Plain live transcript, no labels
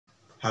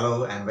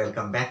Hello and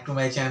welcome back to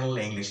my channel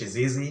English is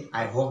Easy.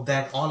 I hope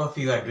that all of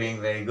you are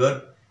doing very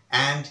good,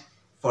 and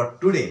for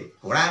today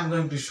what I am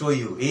going to show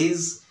you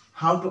is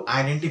how to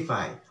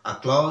identify a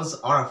clause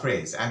or a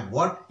phrase and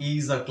what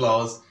is a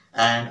clause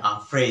and a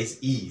phrase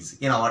is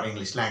in our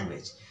English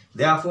language.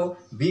 Therefore,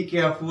 be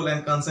careful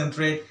and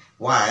concentrate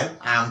while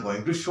I am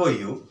going to show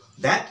you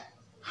that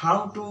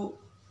how to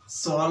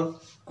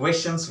solve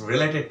questions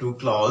related to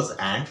clause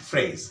and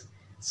phrase.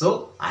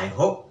 So I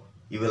hope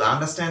you will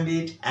understand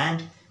it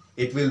and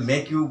it will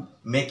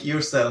make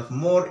yourself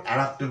more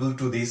adaptable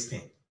to these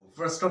things.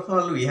 First of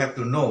all, we have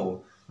to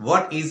know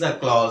what is a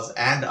clause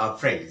and a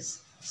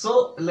phrase.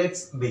 So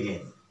let's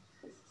begin.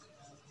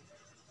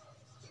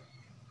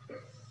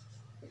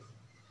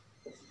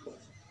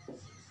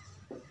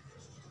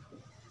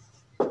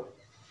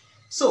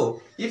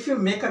 So if you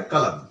make a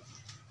column,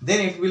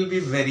 then it will be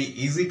very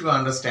easy to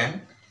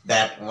understand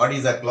that what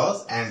is a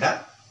clause and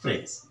a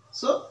phrase.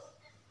 So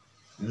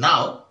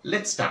now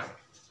let's start.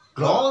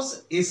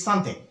 Clause is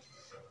something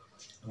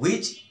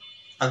which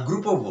a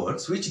group of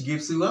words which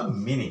gives you a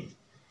meaning,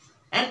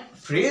 and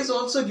phrase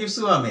also gives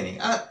you a meaning,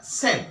 a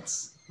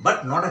sense,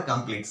 but not a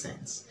complete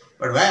sense.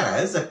 But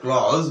whereas a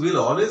clause will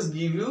always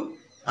give you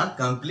a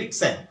complete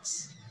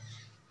sense.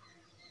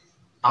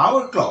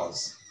 Our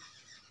clause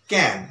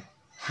can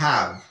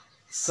have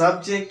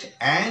subject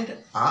and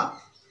a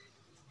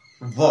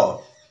verb,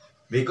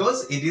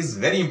 because it is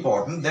very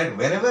important that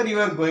whenever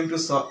you are going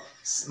to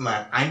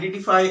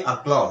identify a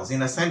clause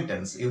in a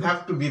sentence, you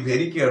have to be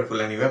very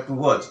careful and you have to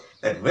watch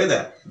that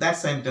whether that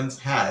sentence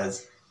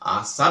has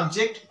a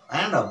subject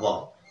and a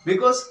verb,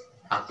 because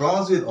a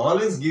clause will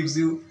always gives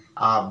you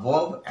a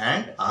verb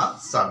and a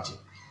subject,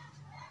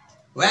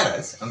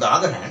 whereas on the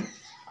other hand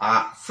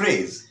a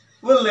phrase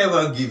will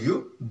never give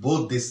you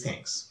both these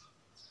things.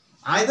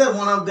 Either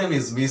one of them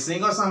is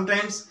missing, or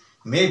sometimes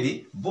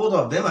maybe both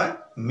of them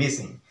are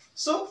missing.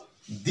 So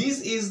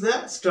this is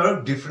the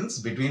stark difference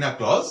between a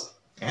clause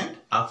and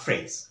a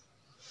phrase.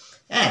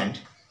 And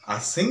a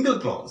single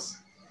clause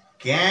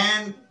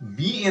can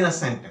be in a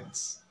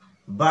sentence,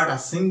 but a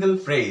single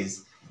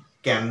phrase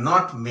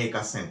cannot make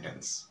a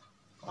sentence.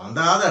 On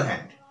the other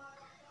hand,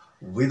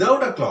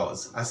 without a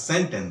clause, a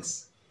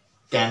sentence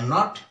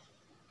cannot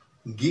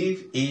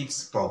give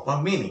its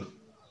proper meaning.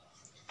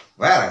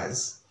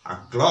 Whereas a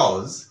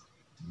clause,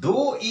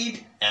 though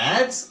it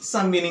adds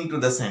some meaning to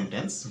the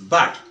sentence,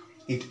 but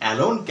it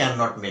alone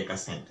cannot make a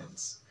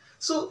sentence.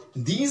 So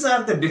these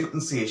are the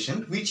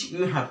differentiation which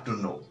you have to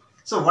know.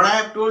 So what I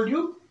have told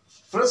you,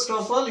 first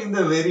of all, in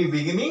the very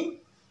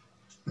beginning,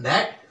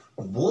 that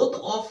both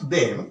of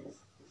them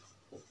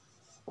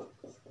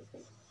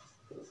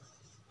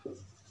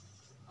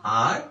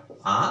are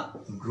a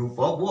group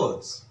of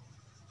words.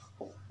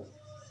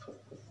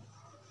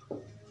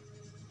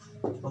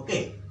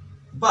 Okay,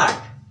 but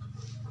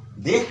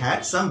they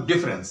had some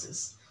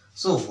differences.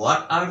 So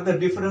what are the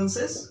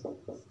differences?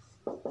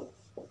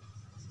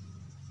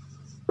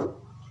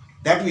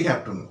 That we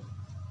have to know.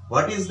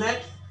 What is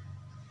that?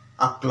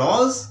 A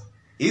clause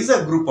is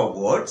a group of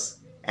words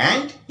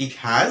and it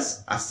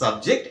has a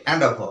subject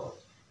and a verb.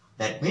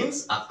 That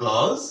means a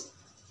clause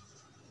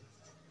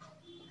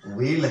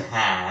will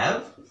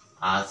have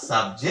a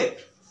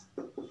subject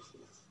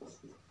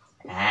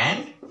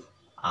and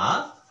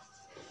a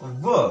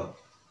verb.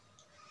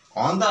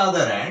 On the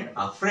other hand,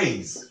 a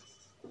phrase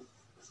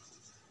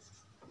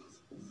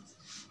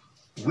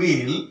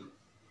will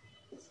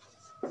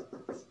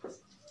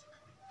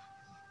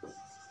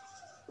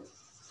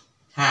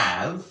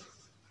have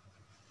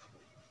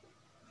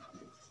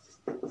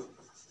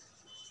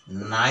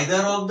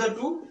neither of the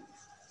two,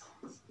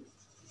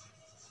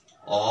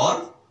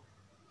 or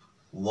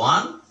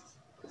one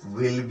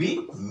will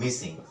be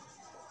missing.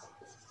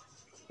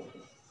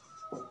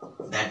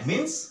 That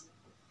means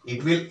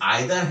it will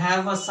either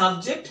have a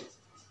subject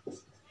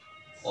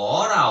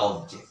or an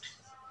object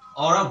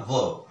or a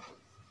verb.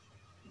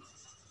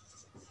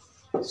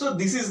 So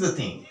this is the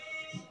thing.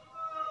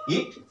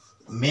 It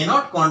may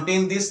not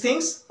contain these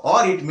things,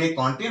 or it may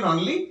contain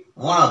only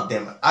one of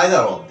them, either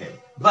of them.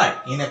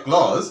 But in a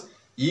clause,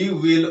 you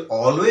will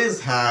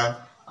always have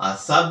a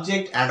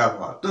subject and a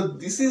verb. So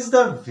this is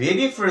the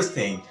very first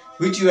thing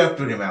which you have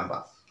to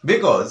remember,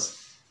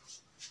 because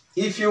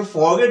if you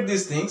forget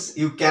these things,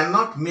 you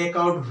cannot make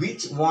out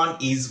which one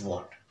is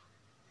what.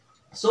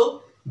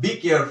 So be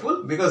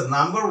careful, because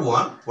number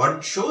one, what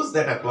it shows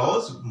that a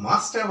clause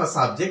must have a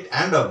subject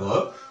and a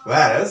verb,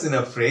 whereas in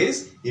a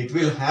phrase it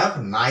will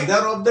have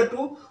neither of the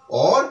two,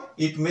 or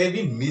it may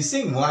be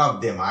missing one of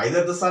them,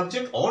 either the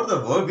subject or the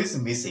verb is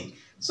missing.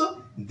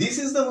 So this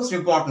is the most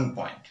important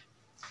point.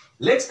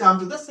 Let's come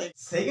to the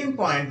second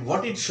point.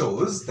 What it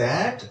shows,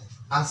 that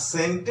a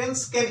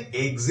sentence can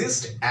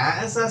exist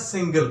as a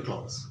single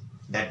clause.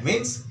 That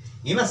means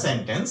in a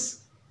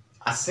sentence,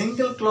 a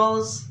single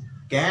clause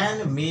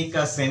can make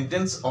a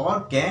sentence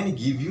or can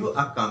give you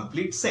a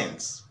complete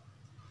sense.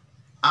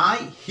 I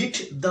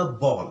hit the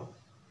ball.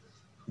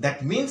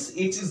 That means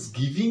it is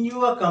giving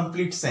you a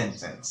complete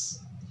sentence.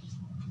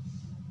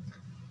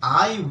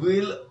 I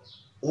will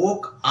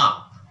woke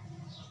up.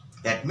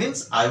 That That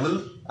means I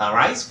will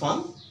arise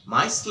from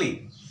my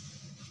sleep.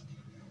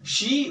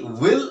 She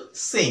will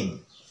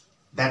sing.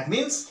 That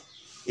means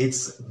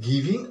it's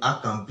giving a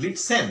complete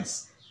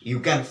sense.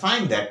 You can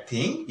find that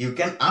thing, you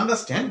can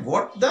understand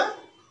what the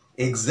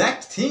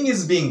exact thing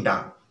is being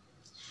done.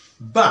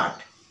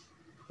 But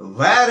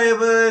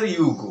wherever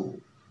you go,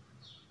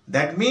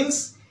 that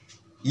means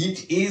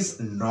it is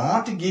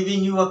not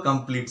giving you a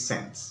complete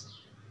sense.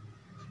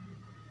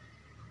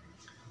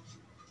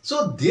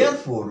 So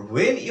therefore,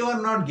 when you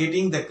are not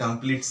getting the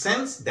complete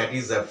sense, that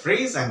is a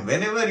phrase, and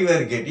whenever you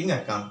are getting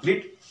a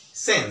complete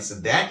sense,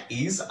 that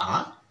is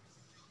a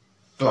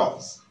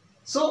clause.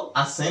 So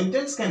a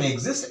sentence can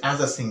exist as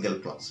a single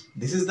clause.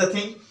 This is the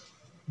thing.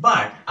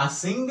 But a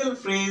single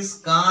phrase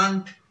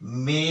can't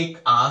make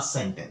a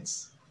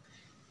sentence.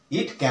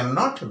 It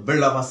cannot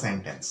build up a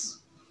sentence.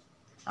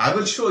 I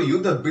will show you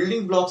the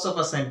building blocks of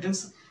a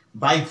sentence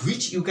by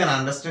which you can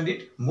understand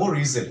it more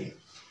easily.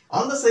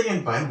 On the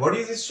second point, what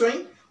is it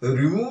showing?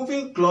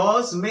 Removing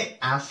clause may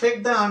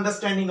affect the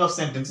understanding of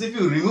sentence if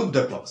you remove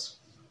the clause.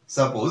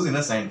 Suppose in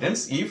a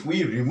sentence, if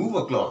we remove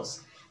a clause,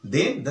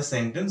 then the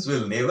sentence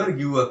will never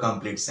give a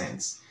complete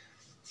sense.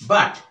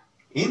 But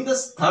in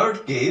this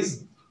third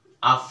case,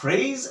 a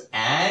phrase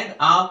add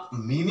up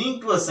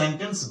meaning to a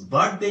sentence,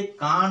 but they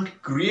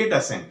can't create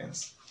a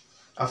sentence.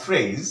 A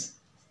phrase,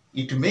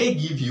 it may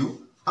give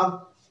you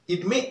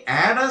it may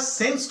add a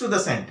sense to the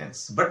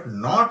sentence, but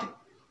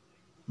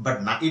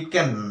it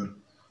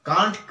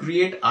can't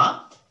create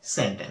a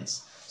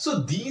sentence. So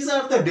these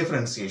are the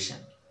differentiation.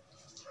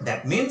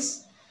 That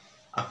means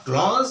a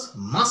clause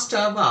must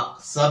have a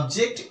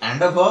subject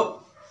and a verb,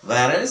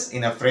 whereas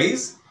in a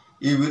phrase,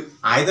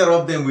 either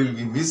of them will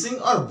be missing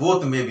or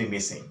both may be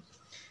missing.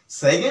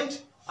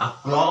 Second,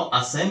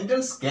 a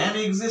sentence can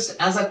exist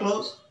as a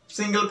clause,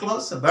 single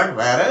clause, but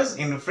whereas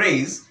in a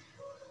phrase,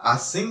 a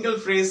single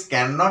phrase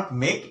cannot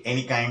make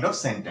any kind of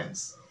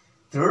sentence.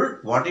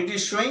 Third, what it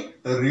is showing,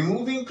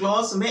 removing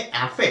clause may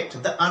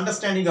affect the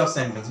understanding of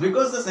sentence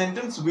because the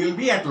sentence will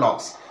be at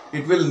loss.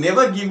 It will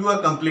never give you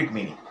a complete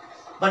meaning.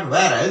 But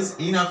whereas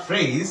in a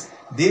phrase,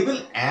 they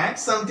will add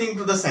something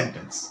to the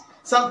sentence,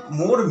 some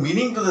more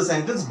meaning to the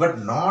sentence, but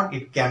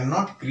it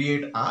cannot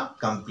create a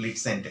complete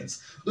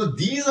sentence. So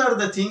these are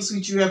the things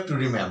which you have to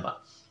remember.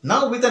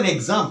 Now with an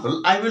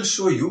example, I will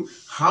show you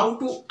how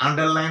to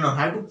underline or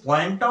how to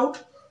point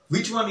out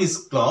which one is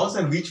clause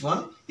and which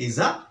one is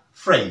a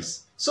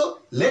phrase. So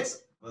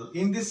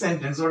in this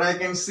sentence, what I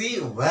can see,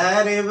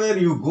 wherever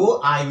you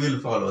go, I will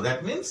follow.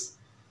 That means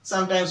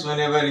sometimes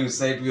whenever you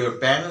say to your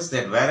parents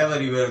that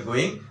wherever you are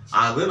going,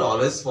 I will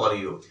always follow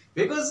you.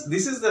 Because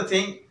this is the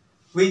thing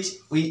which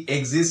we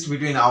exist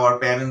between our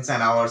parents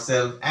and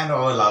ourselves and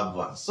our loved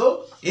ones.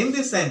 So in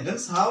this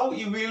sentence, how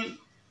you will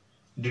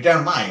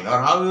determine or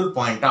how you will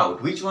point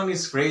out which one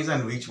is phrase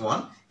and which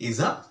one is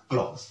a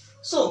clause.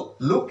 So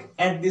look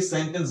at this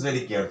sentence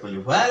very carefully.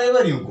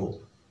 Wherever you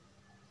go.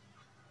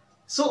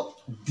 So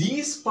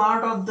this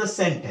part of the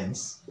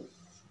sentence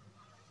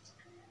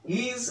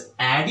is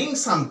adding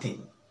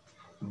something,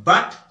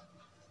 but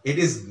it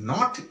is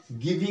not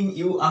giving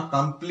you a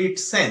complete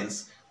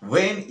sense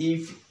when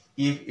if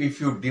you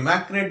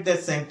demarcate the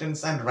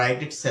sentence and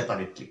write it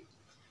separately.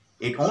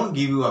 It won't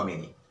give you a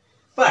meaning.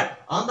 But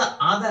on the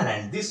other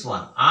hand, this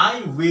one,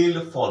 I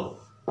will follow.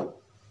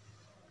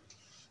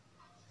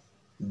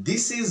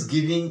 This is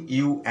giving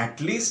you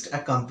at least a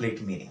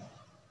complete meaning.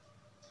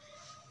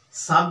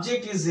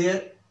 Subject is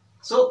here.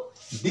 So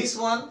this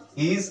one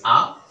is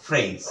a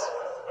phrase.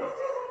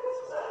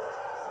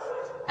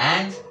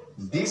 And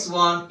this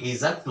one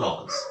is a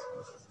clause.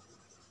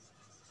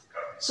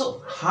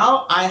 So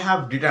how I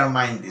have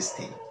determined this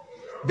thing?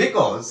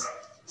 Because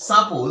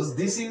suppose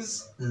this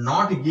is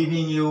not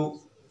giving you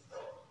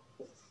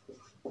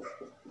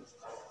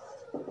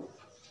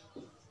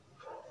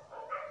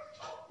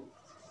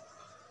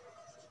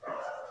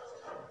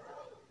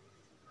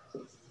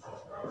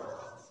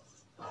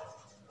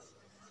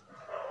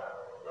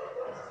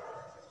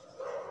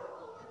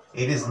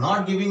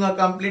a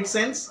complete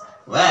sense,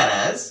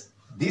 whereas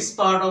this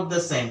part of the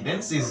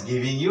sentence is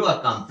giving you a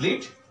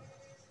complete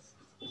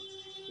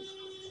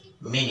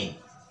meaning.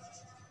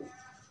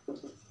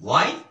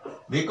 Why?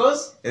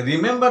 Because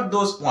remember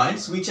those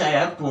points which I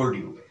have told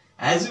you.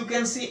 As you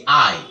can see,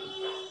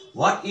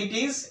 what it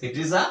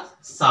is a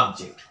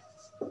subject.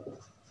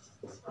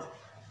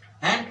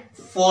 And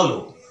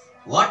follow,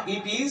 what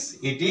it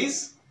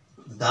is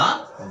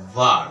the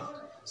verb.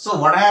 So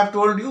what I have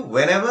told you,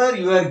 whenever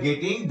you are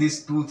getting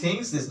these two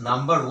things, this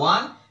number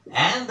 1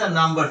 and the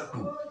number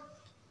 2,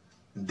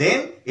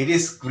 then it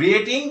is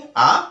creating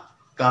a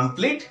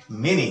complete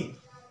meaning.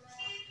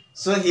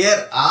 So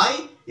here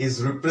I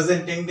is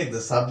representing the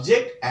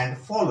subject and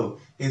follow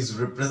is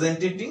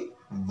representing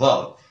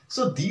verb.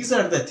 So these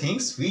are the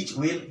things which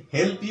will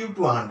help you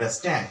to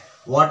understand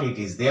what it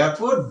is.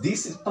 Therefore,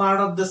 this is part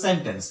of the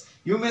sentence.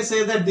 You may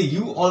say that the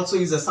you also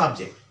is a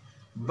subject,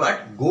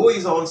 but go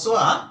is also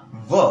a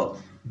verb.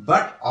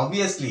 But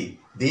obviously,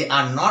 they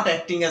are not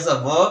acting as a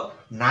verb,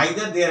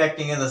 neither they are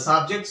acting as a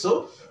subject,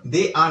 so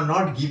they are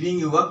not giving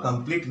you a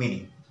complete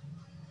meaning.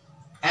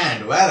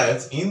 And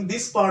whereas in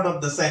this part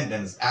of the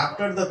sentence,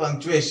 after the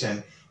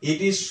punctuation,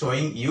 it is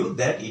showing you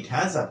that it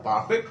has a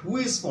perfect who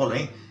is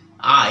following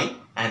I,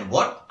 and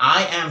what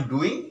I am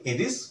doing, it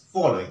is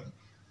following.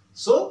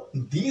 So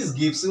this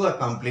gives you a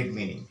complete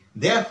meaning.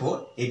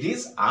 Therefore, it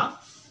is a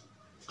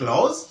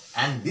clause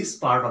and this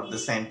part of the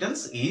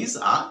sentence is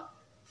a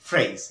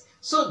phrase.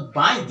 So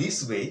by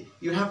this way,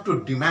 you have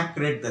to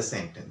demarcate the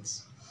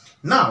sentence.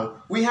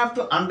 Now, we have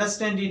to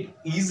understand it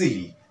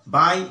easily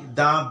by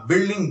the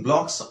building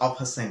blocks of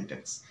a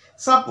sentence.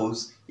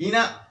 Suppose in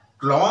a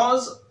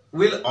clause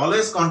will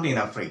always contain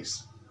a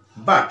phrase,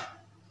 but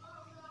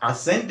a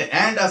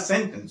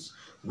sentence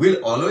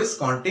will always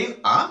contain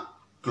a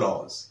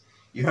clause.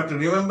 You have to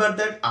remember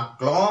that a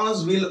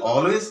clause will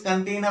always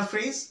contain a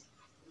phrase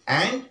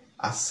and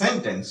a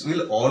sentence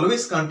will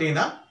always contain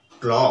a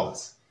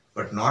clause,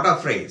 but not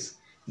a phrase.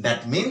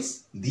 That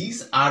means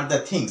these are the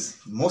things,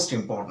 most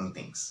important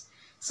things.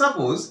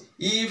 Suppose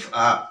if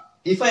I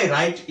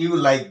write you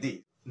like this.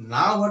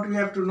 Now what we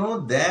have to know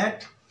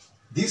that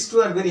these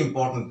two are very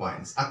important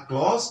points. A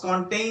clause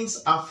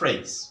contains a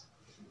phrase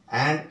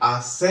and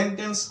a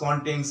sentence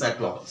contains a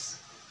clause.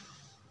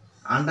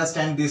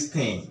 Understand this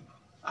thing.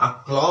 A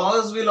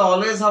clause will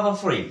always have a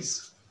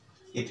phrase.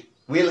 It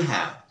will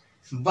have.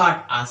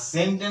 But a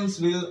sentence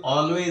will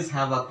always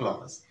have a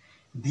clause.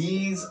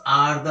 These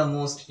are the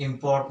most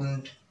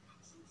important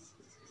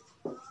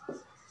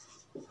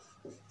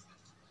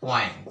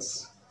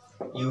points.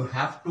 You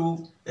have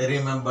to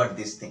remember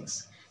these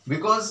things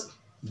because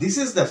this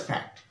is the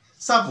fact.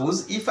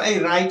 Suppose if I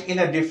write in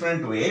a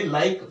different way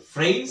like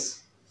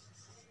phrase,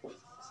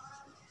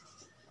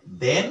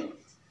 then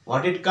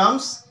what it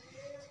comes?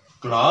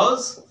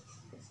 Clause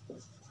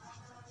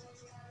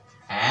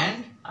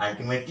and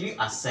ultimately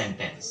a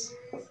sentence.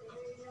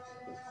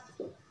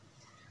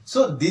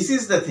 So this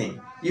is the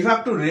thing. You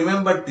have to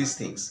remember these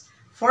things.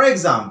 For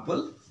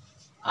example,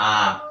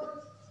 a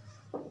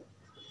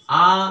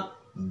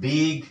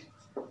big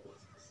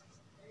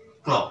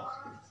clock.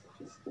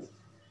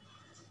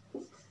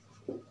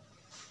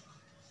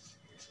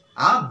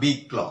 A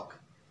big clock.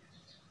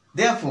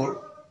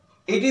 Therefore,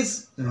 it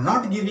is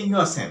not giving you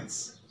a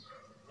sense.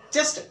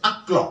 Just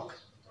a clock.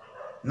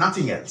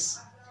 Nothing else.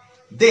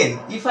 Then,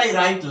 if I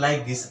write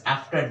like this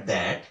after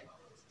that,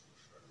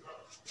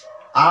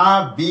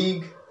 a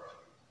big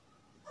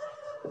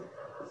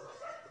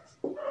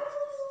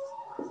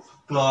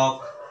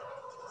clock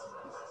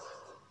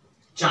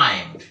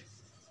chimed.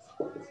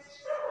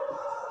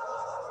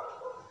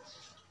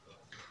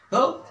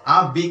 So,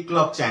 a big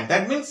clock chimed.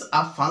 That means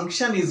a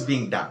function is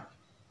being done.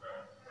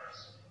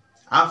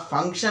 A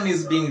function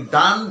is being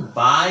done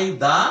by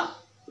the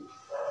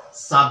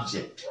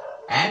subject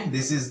and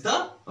this is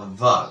the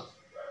verb.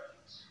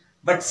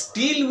 But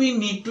still we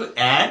need to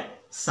add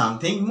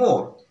something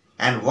more.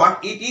 And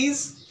what it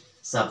is?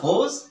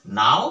 Suppose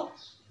now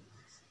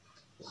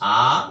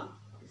a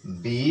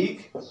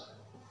big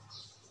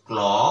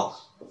clock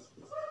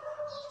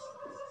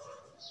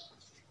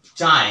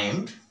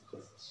chimed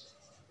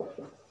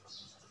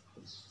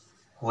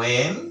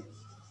when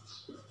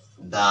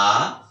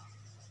the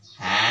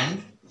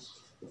hand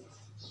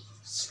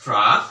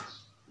struck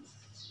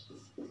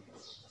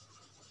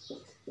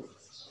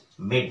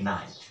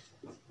midnight.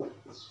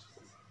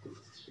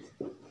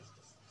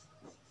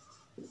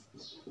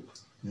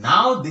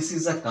 Now this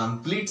is a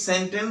complete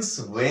sentence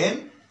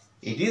when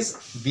it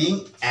is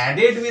being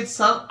added with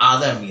some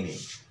other meaning.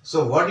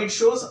 So what it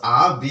shows?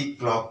 A big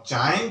clock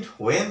chimed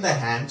when the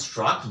hand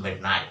struck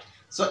midnight.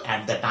 So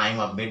at the time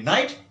of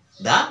midnight,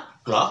 the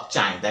clock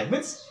chimed. That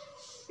means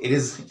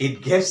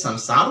it gives some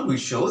sound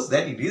which shows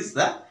that it is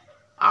the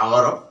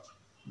hour of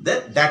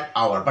that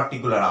hour,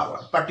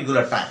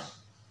 particular time.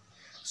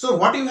 So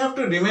what you have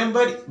to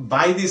remember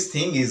by this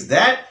thing is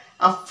that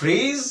a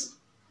phrase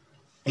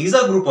is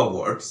a group of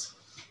words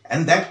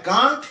and that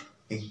can't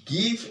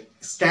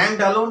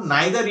stand alone,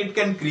 neither it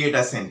can create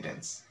a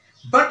sentence.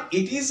 But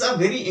it is a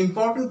very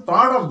important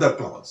part of the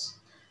clause,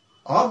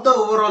 of the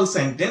overall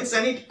sentence,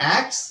 and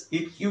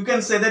you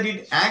can say that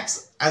it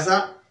acts as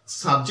a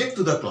subject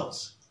to the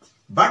clause,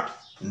 but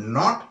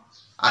not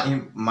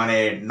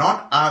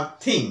a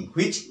thing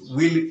which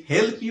will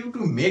help you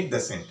to make the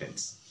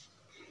sentence.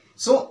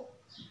 So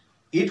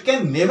it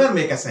can never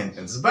make a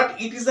sentence,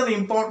 but it is an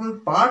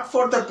important part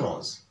for the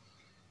clause.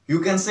 You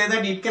can say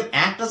that it can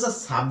act as a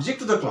subject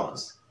to the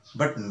clause,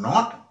 but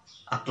not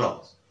a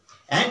clause.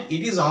 And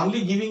it is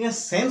only giving a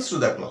sense to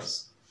the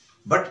clause,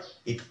 but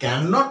it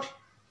cannot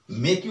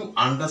make you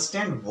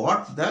understand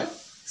what the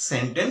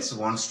sentence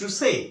wants to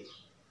say.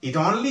 It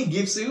only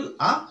gives you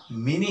a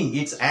meaning.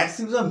 It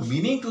adds you a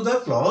meaning to the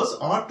clause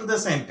or to the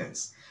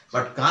sentence,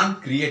 but can't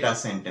create a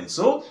sentence.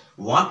 So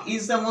what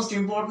is the most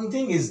important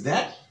thing is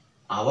that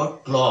our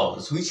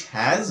clause, which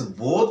has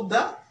both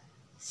the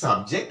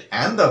subject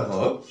and the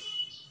verb,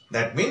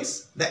 that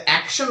means the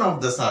action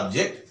of the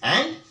subject,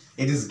 and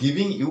it is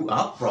giving you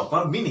a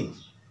proper meaning.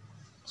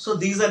 So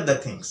these are the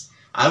things.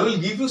 I will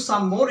give you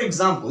some more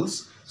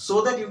examples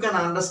so that you can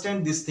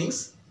understand these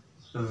things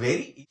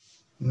very easily.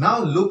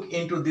 Now look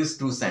into these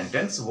two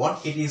sentences.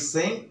 What it is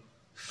saying,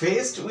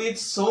 faced with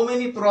so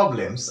many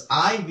problems,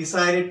 I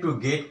decided to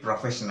get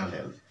professional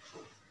help.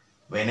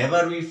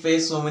 Whenever we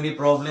face so many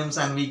problems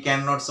and we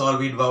cannot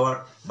solve it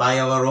by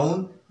our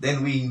own,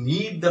 then we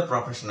need the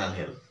professional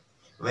help.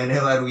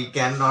 Whenever we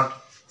cannot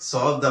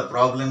solve the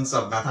problems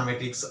of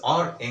mathematics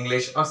or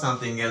English or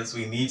something else,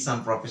 we need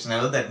some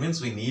professional help. That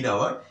means we need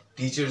our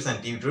teachers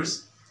and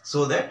tutors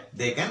so that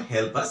they can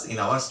help us in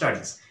our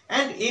studies.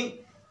 And in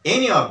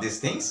any of these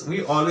things,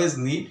 we always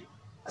need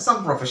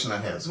some professional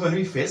help when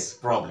we face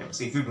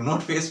problems. If we do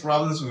not face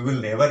problems, we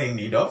will never in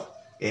need of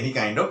any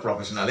kind of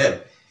professional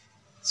help.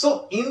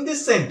 So in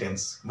this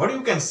sentence, what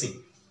you can see,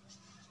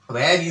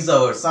 where is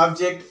our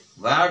subject,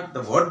 what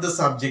the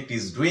subject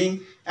is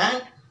doing,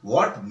 and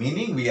what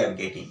meaning we are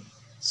getting.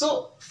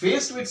 So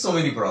faced with so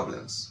many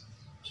problems,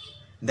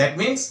 that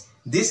means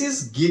this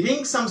is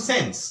giving some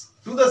sense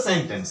to the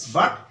sentence,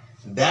 but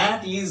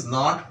that is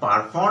not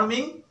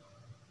performing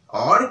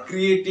or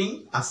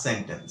creating a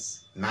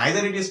sentence.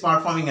 Neither it is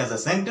performing as a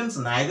sentence,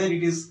 neither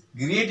it is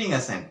creating a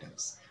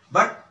sentence.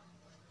 But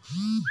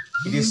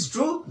it is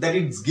true that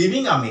it's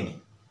giving a meaning.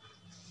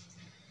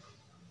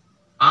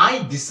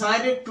 I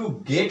decided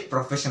to get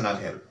professional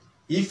help.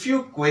 If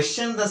you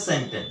question the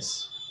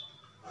sentence,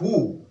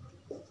 who?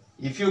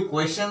 If you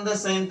question the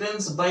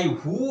sentence by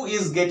who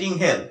is getting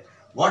help,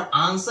 what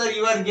answer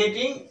you are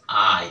getting?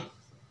 I.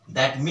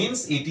 That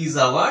means it is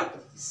our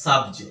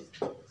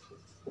subject.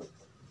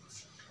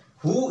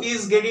 Who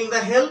is getting the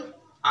help?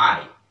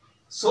 I.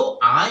 So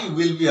I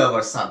will be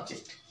our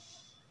subject.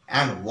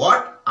 And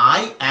what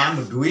I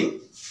am doing?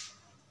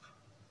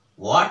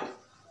 What?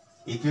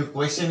 If you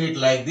question it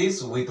like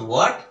this, with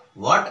what?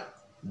 What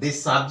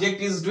this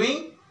subject is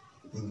doing?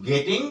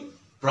 Getting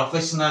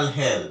professional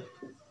help.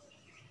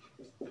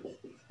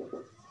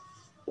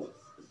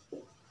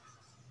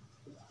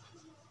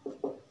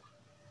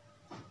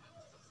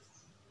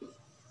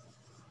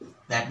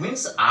 That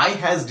means I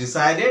have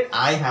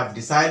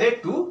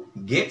decided to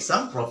get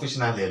some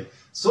professional help.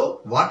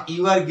 So what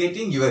you are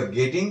getting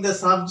the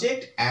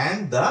subject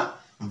and the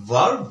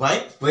verb by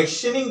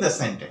questioning the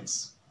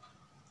sentence.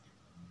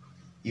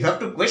 You have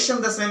to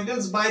question the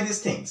sentence by these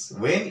things.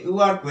 When you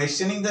are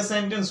questioning the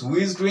sentence, who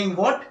is doing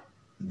what?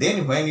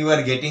 Then when you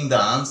are getting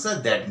the answer,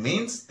 that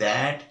means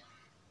that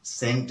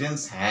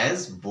sentence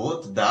has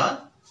both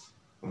the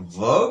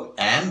verb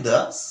and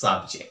the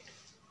subject.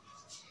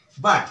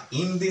 But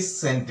in this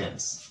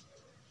sentence,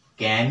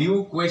 can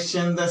you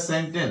question the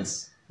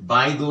sentence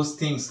by those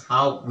things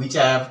which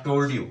I have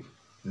told you?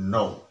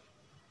 No.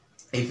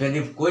 If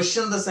you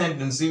question the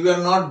sentence, you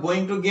are not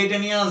going to get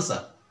any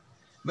answer.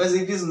 But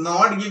it is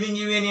not giving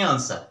you any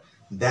answer.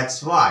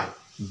 That's why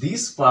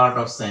this part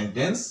of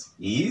sentence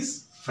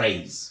is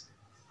phrase.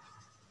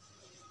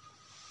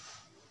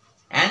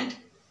 And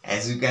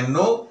as you can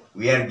know,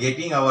 we are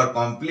getting our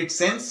complete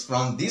sense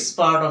from this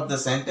part of the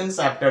sentence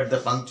after the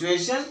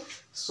punctuation.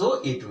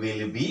 So it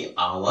will be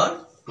our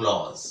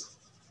clause.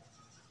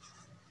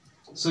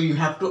 So you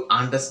have to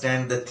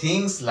understand the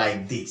things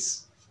like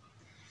this.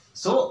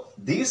 So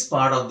this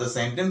part of the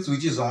sentence,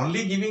 which is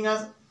only giving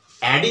us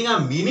adding a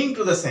meaning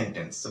to the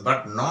sentence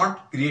but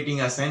not creating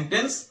a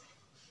sentence,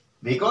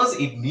 because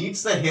it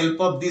needs the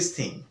help of this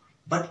thing,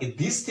 but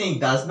this thing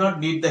does not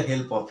need the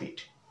help of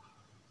it.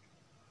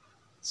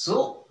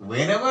 So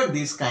whenever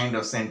this kind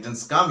of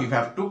sentence come, you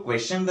have to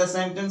question the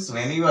sentence.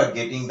 When you are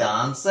getting the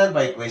answer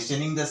by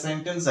questioning the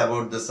sentence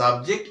about the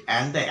subject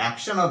and the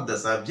action of the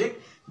subject,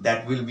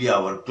 that will be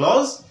our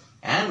clause.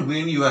 And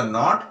when you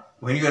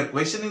are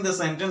questioning the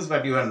sentence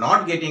but you are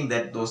not getting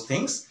those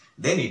things,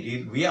 then it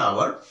will be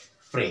our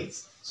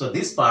phrase. So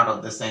this part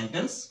of the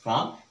sentence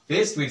from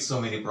faced with so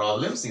many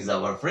problems is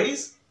our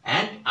phrase,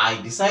 and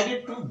I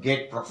decided to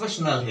get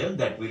professional help,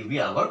 that will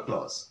be our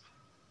clause.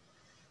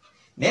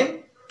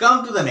 Then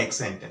come to the next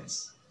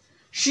sentence.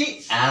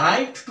 She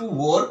arrived to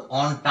work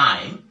on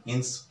time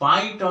in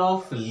spite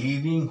of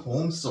leaving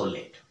home so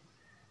late.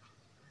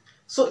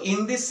 So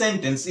in this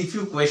sentence, if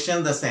you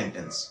question the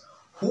sentence,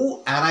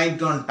 who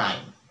arrived on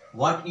time?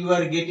 What you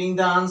are getting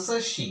the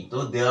answer? She.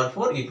 So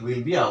therefore it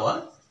will be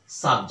our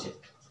subject.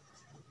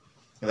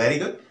 Very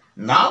good.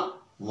 Now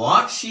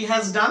what she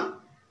has done?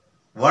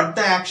 What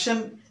the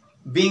action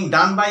being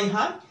done by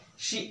her?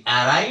 She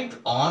arrived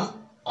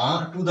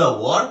to the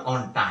work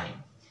on time.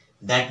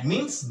 That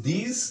means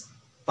this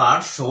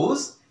part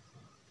shows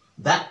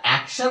the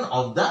action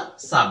of the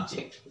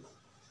subject.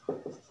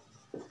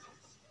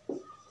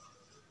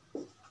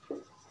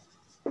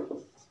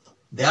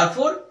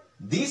 Therefore,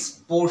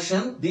 this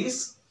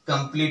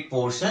complete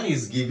portion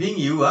is giving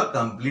you a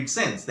complete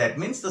sense. That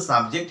means the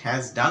subject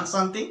has done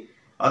something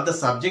or the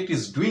subject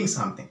is doing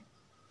something.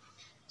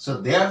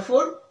 So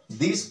therefore,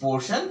 this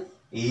portion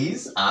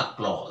is a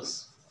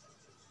clause.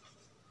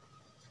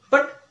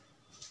 But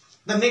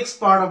the next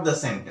part of the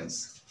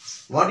sentence,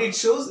 what it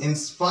shows, in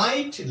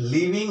spite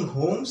leaving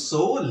home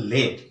so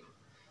late.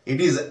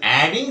 It is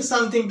adding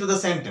something to the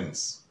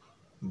sentence.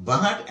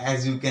 But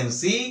as you can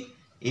see,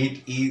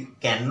 it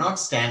cannot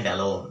stand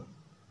alone.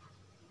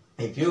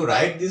 If you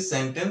write this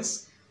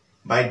sentence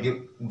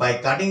by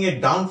cutting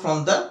it down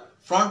from the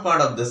front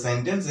part of the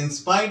sentence, in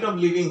spite of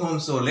leaving home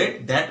so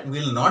late, that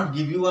will not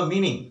give you a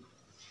meaning.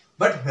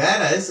 But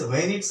whereas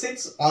when it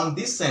sits on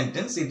this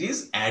sentence, it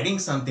is adding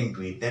something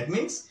to it. That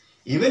means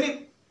even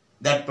if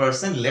that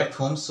person left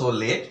home so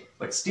late,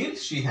 but still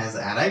she has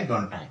arrived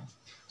on time.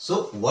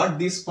 So what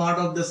this part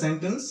of the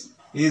sentence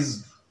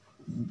is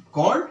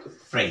called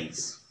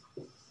phrase.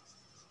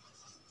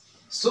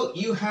 So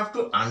you have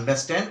to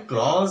understand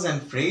clause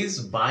and phrase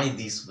by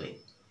this way.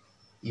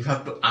 You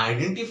have to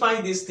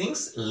identify these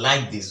things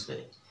like this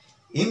way.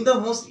 In the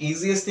most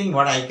easiest thing,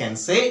 what I can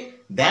say,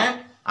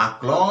 that a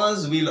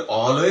clause will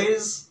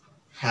always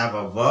have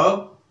a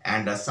verb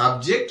and a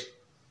subject.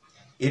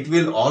 It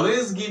will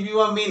always give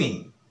you a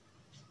meaning.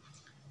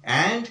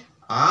 And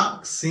a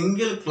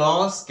single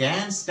clause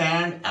can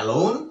stand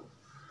alone.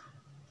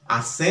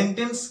 A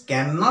sentence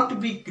cannot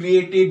be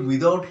created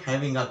without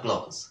having a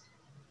clause.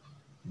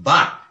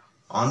 But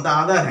on the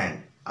other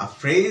hand, a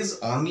phrase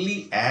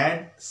only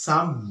adds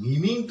some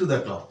meaning to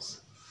the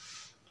clause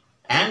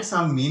and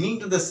some meaning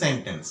to the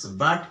sentence,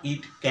 but it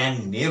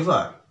can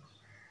never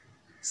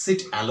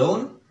sit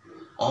alone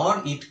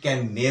or it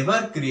can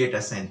never create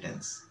a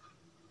sentence.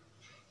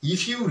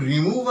 If you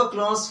remove a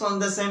clause from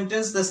the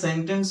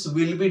sentence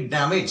will be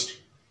damaged.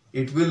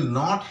 It will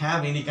not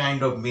have any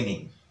kind of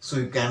meaning. So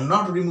you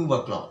cannot remove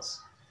a clause.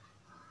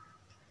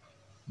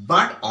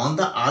 But on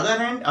the other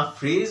hand, a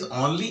phrase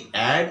only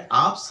adds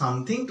up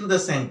something to the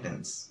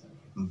sentence,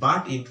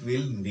 but it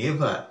will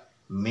never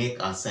make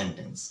a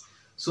sentence.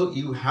 So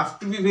you have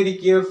to be very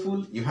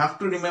careful. You have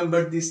to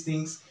remember these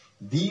things.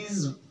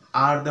 These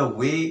are the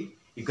way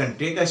you can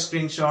take a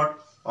screenshot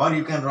or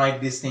you can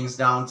write these things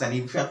down. And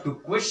if you have to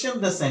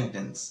question the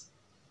sentence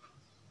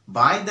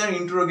by the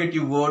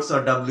interrogative words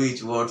or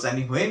WH words,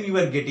 and when you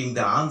are getting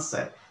the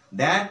answer,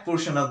 that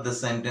portion of the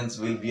sentence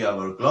will be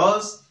our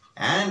clause.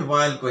 And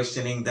while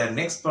questioning the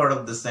next part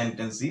of the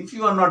sentence, if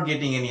you are not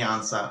getting any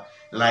answer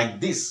like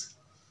this,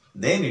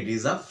 then it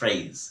is a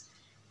phrase.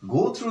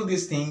 Go through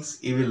these things,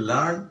 you will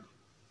learn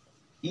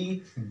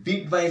it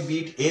bit by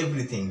bit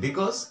everything,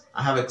 because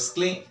I have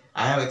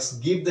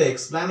give the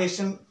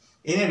explanation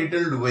in a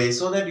detailed way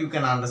so that you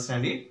can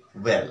understand it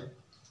well.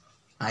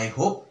 I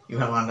hope you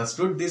have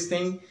understood this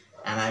thing,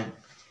 and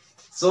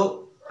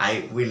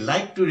I will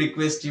like to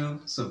request you,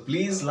 so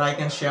please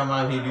like and share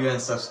my video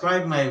and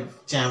subscribe my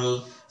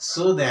channel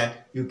so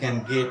that you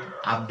can get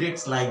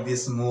updates like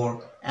this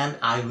more, and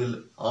I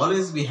will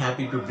always be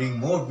happy to bring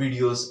more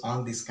videos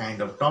on this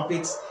kind of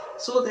topics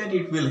so that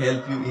it will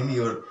help you in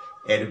your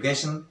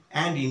education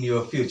and in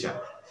your future.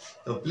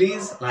 So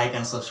please like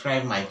and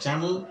subscribe my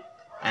channel,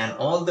 and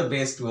all the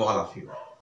best to all of you.